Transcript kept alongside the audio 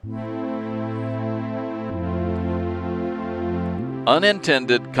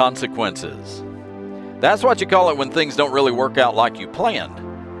Unintended consequences. That's what you call it when things don't really work out like you planned.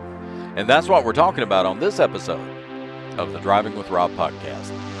 And that's what we're talking about on this episode of the Driving with Rob podcast.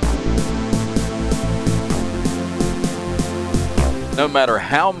 No matter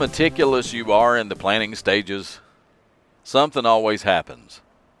how meticulous you are in the planning stages, something always happens.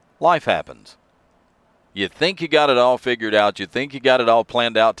 Life happens. You think you got it all figured out, you think you got it all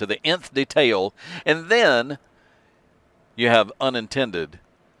planned out to the nth detail, and then you have unintended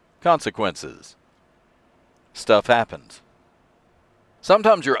consequences. Stuff happens.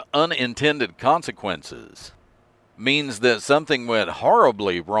 Sometimes your unintended consequences means that something went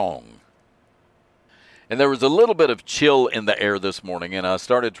horribly wrong. And there was a little bit of chill in the air this morning, and I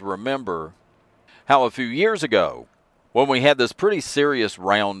started to remember how a few years ago, when we had this pretty serious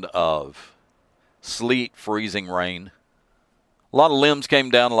round of sleet, freezing rain, a lot of limbs came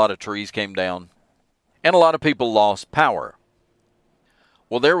down, a lot of trees came down, and a lot of people lost power.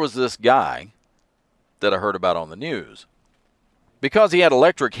 Well, there was this guy that I heard about on the news. Because he had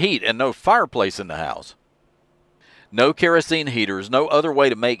electric heat and no fireplace in the house, no kerosene heaters, no other way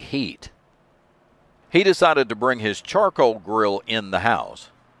to make heat, he decided to bring his charcoal grill in the house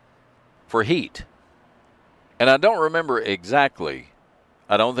for heat. And I don't remember exactly.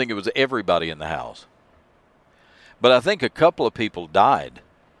 I don't think it was everybody in the house. But I think a couple of people died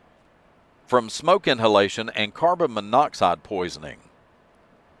from smoke inhalation and carbon monoxide poisoning.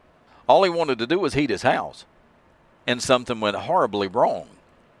 All he wanted to do was heat his house, and something went horribly wrong.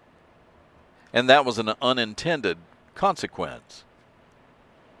 And that was an unintended consequence.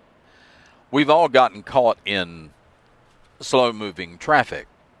 We've all gotten caught in slow-moving traffic.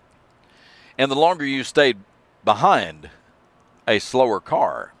 And the longer you stayed behind a slower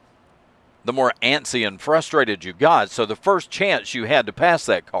car, the more antsy and frustrated you got. So the first chance you had to pass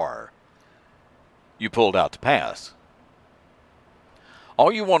that car, you pulled out to pass.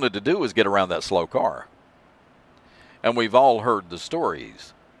 All you wanted to do was get around that slow car. And we've all heard the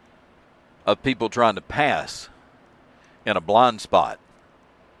stories of people trying to pass in a blind spot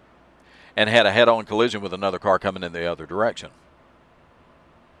and had a head-on collision with another car coming in the other direction.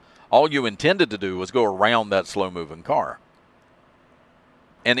 All you intended to do was go around that slow-moving car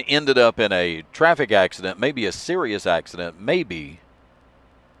and ended up in a traffic accident, maybe a serious accident, maybe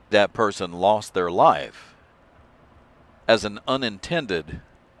that person lost their life as an unintended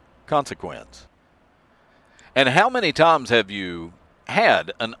consequence. And how many times have you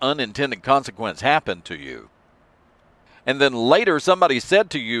had an unintended consequence happen to you? And then later somebody said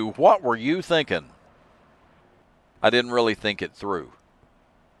to you, "What were you thinking?" I didn't really think it through.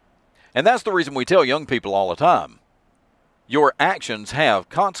 And that's the reason we tell young people all the time, your actions have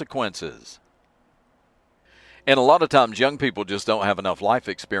consequences. And a lot of times young people just don't have enough life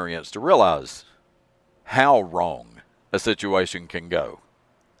experience to realize how wrong a situation can go.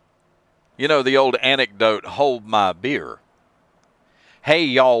 You know, the old anecdote, "Hold my beer. Hey,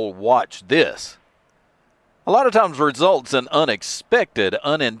 y'all, watch this." A lot of times results in unexpected,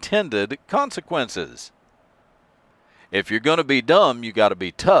 unintended consequences. If you're going to be dumb, you got to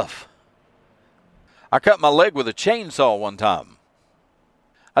be tough. I cut my leg with a chainsaw one time.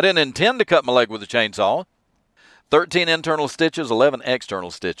 I didn't intend to cut my leg with a chainsaw. 13 internal stitches, 11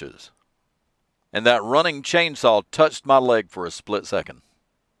 external stitches. And that running chainsaw touched my leg for a split second.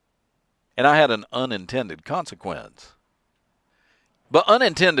 And I had an unintended consequence. But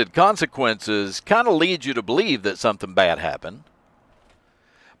unintended consequences kind of lead you to believe that something bad happened.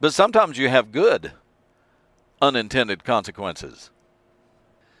 But sometimes you have good unintended consequences.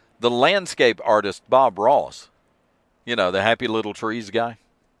 The landscape artist Bob Ross, you know, the happy little trees guy,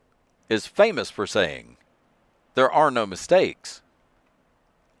 is famous for saying, "There are no mistakes,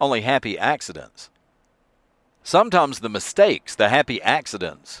 only happy accidents." Sometimes the mistakes, the happy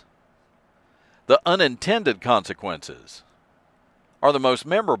accidents, the unintended consequences are the most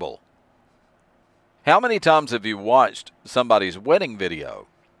memorable. How many times have you watched somebody's wedding video,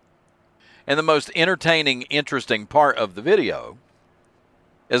 and the most entertaining, interesting part of the video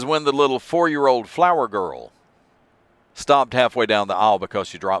is when the little 4-year-old flower girl stopped halfway down the aisle because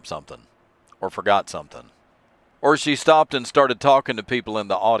she dropped something or forgot something. Or she stopped and started talking to people in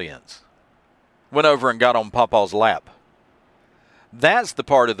the audience, went over and got on Papa's lap. That's the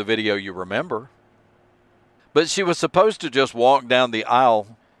part of the video you remember. But she was supposed to just walk down the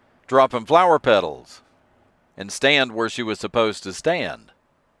aisle dropping flower petals and stand where she was supposed to stand.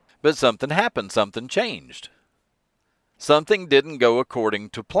 But something happened, something changed. Something didn't go according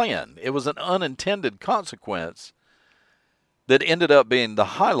to plan. It was an unintended consequence that ended up being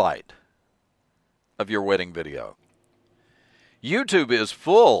the highlight of your wedding video. YouTube is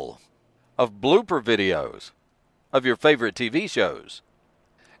full of blooper videos of your favorite TV shows.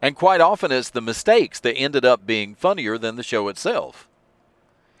 And quite often it's the mistakes that ended up being funnier than the show itself.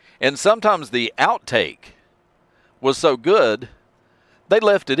 And sometimes the outtake was so good, they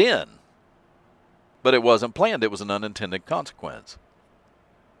left it in. But it wasn't planned. It was an unintended consequence.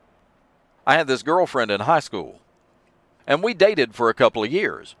 I had this girlfriend in high school, and we dated for a couple of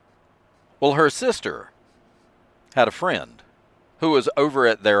years. Well, her sister had a friend who was over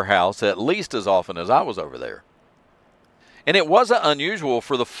at their house at least as often as I was over there. And it wasn't unusual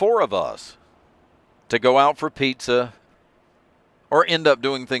for the four of us to go out for pizza or end up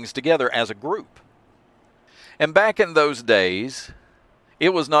doing things together as a group. And back in those days, it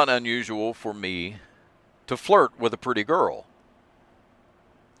was not unusual for me to flirt with a pretty girl.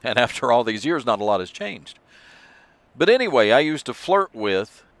 And after all these years, not a lot has changed. But anyway, I used to flirt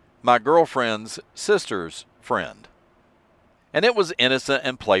with my girlfriend's sister's friend. And it was innocent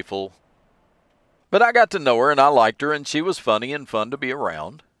and playful. But I got to know her and I liked her and she was funny and fun to be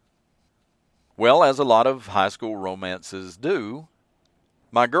around. Well, as a lot of high school romances do,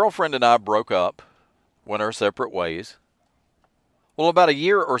 my girlfriend and I broke up, went our separate ways. Well, about a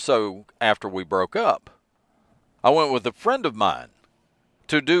year or so after we broke up, I went with a friend of mine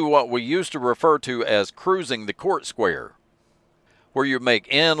to do what we used to refer to as cruising the court square, where you make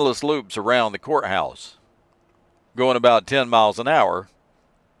endless loops around the courthouse, going about 10 miles an hour.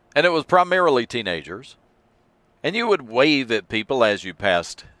 And it was primarily teenagers. And you would wave at people as you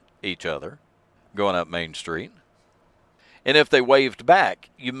passed each other, going up Main Street. And if they waved back,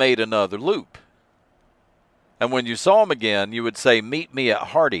 you made another loop. And when you saw them again, you would say, "Meet me at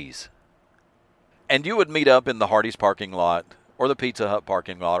Hardee's." And you would meet up in the Hardee's parking lot or the Pizza Hut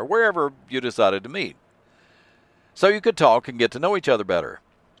parking lot or wherever you decided to meet. So you could talk and get to know each other better.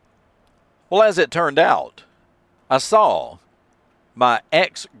 Well, as it turned out, I saw my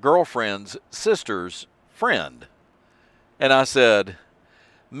ex-girlfriend's sister's friend. And I said,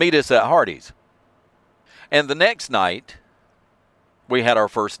 "Meet us at Hardee's." And the next night, we had our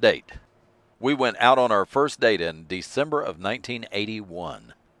first date. We went out on our first date in December of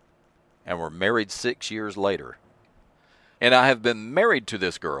 1981. And we're married 6 years later. And I have been married to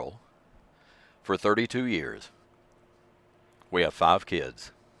this girl for 32 years. We have 5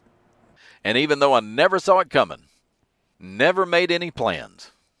 kids. And even though I never saw it coming, never made any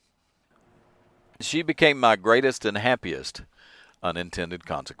plans, she became my greatest and happiest unintended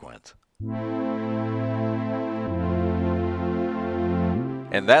consequence.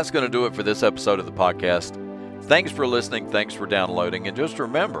 And that's going to do it for this episode of the podcast. Thanks for listening. Thanks for downloading. And just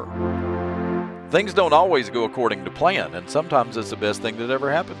remember, things don't always go according to plan, and sometimes it's the best thing that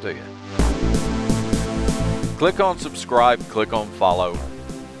ever happened to you. Click on subscribe, click on follow.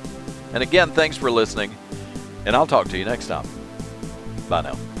 And again, thanks for listening. And I'll talk to you next time. Bye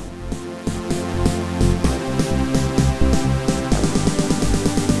now.